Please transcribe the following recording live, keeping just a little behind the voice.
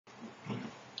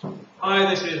Hi,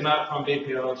 this is Matt from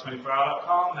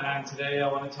BPO24hour.com, and today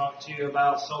I want to talk to you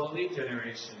about solar lead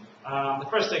generation. The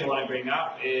first thing I want to bring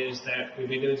up is that we've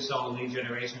been doing solar lead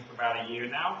generation for about a year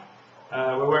now.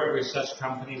 We work with such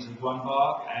companies as One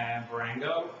and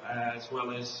Verengo, as well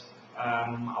as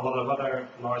a lot of other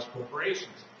large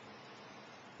corporations.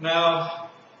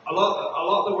 Now, a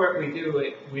lot of the work we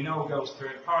do, we know goes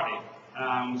third party,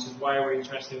 which is why we're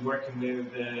interested in working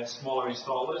with the smaller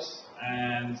installers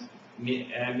and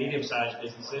medium-sized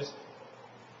businesses,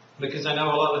 because I know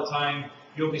a lot of the time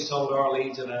you'll be sold our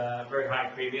leads at a very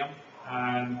high premium,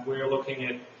 and we're looking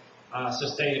at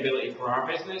sustainability for our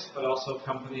business, but also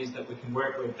companies that we can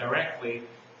work with directly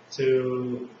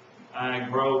to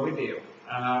grow with you.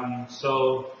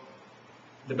 So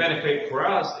the benefit for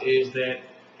us is that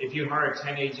if you hire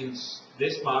 10 agents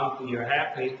this month and you're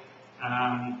happy,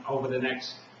 over the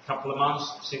next couple of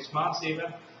months, 6 months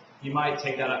even, you might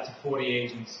take that up to 40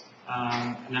 agents.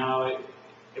 Now,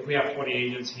 if we have 40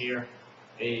 agents here,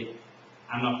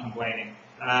 I'm not complaining.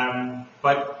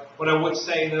 But what I would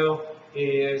say though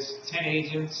is 10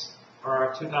 agents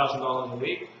are $2,000 a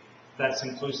week. That's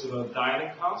inclusive of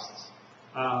dialing costs,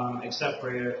 except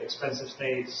for expensive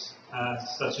states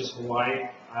such as Hawaii,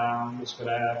 which could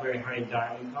have a very high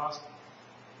dialing cost.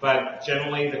 But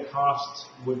generally the cost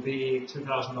would be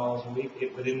 $2,000 a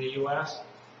week within the US.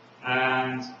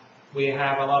 And we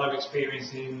have a lot of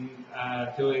experience in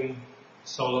doing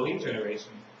solar lead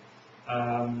generation.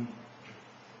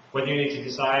 What you need to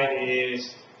decide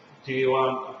is, do you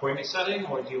want appointment setting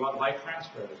or do you want live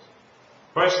transfers?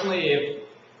 Personally,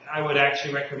 I would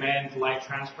actually recommend live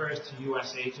transfers to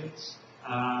US agents.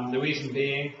 The reason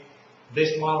being,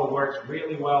 this model works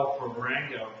really well for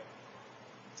Verengo.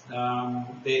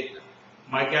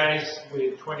 My guys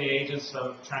with 20 agents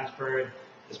have transferred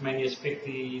as many as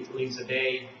 50 leads a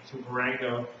day to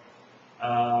Verengo,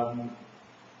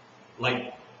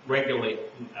 like regularly,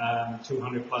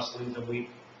 200 plus leads a week,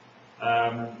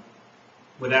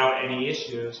 without any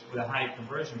issues, with a high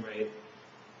conversion rate,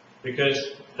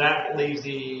 because that leaves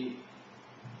the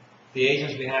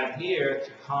agents we have here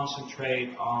to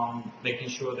concentrate on making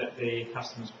sure that the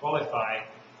customers qualify.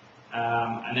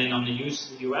 And then on the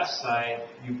US side,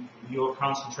 your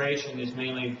concentration is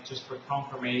mainly just for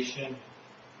confirmation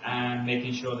and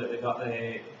making sure that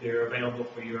they're available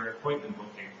for your appointment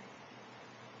booking.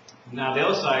 Now the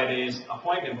other side is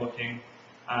appointment booking.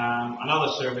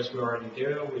 Another service we already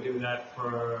do. We do that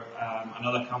for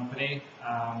another company,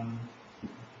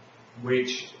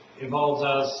 which involves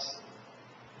us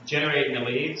generating the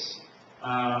leads.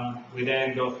 We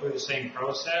then go through the same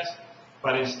process,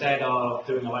 but instead of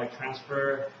doing a live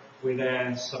transfer, we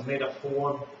then submit a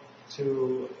form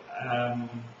to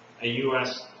a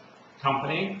US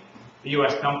company. The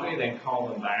US company then call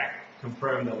them back,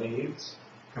 confirm the leads,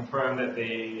 confirm that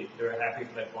they're happy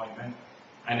for the appointment,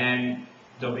 and then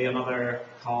there'll be another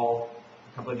call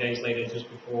a couple of days later just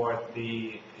before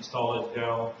the installers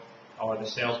go, or the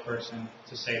salesperson,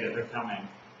 to say that they're coming.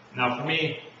 Now for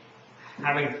me,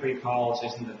 having 3 calls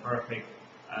isn't the perfect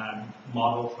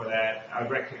model for that.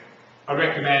 I'd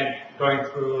recommend going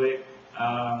through it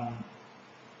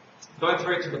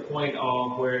to the point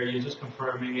of where you're just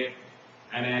confirming it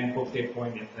and then book the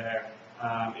appointment there.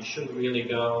 It shouldn't really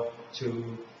go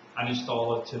to an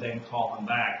installer to then call them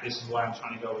back. This is why I'm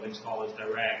trying to go with installers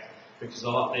direct, because a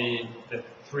lot of the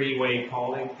 3-way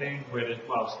calling thing, where the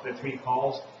 3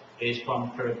 calls is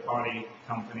from third-party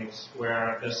companies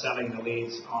where they're selling the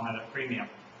leads on at a premium.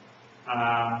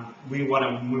 We want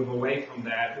to move away from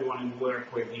that. We want to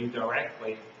work with you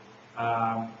directly,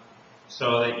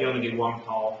 so that you only do 1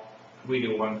 call, we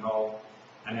do 1 call,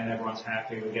 and then everyone's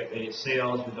happy. We get the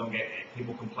sales, we don't get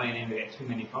people complaining, we get too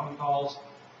many phone calls,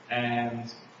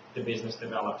 and the business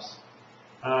develops.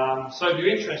 So if you're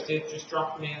interested, just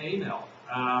drop me an email,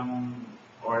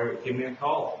 or give me a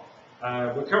call.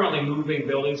 We're currently moving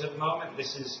buildings at the moment.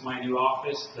 This is my new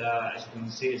office. As you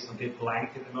can see, it's a bit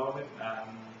blank at the moment,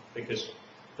 because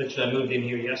literally I moved in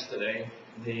here yesterday.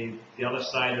 The other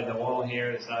side of the wall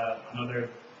here is another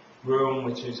room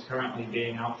which is currently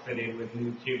being outfitted with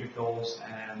new cubicles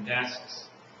and desks,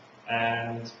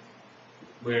 and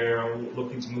we're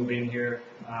looking to move in here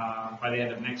by the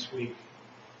end of next week.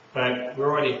 But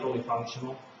we're already fully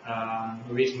functional.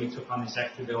 The reason we took on this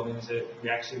extra building is that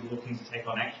we're actually looking to take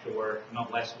on extra work,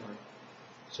 not less work.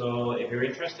 So if you're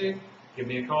interested, give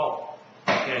me a call.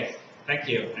 Okay, thank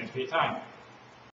you. Thanks for your time.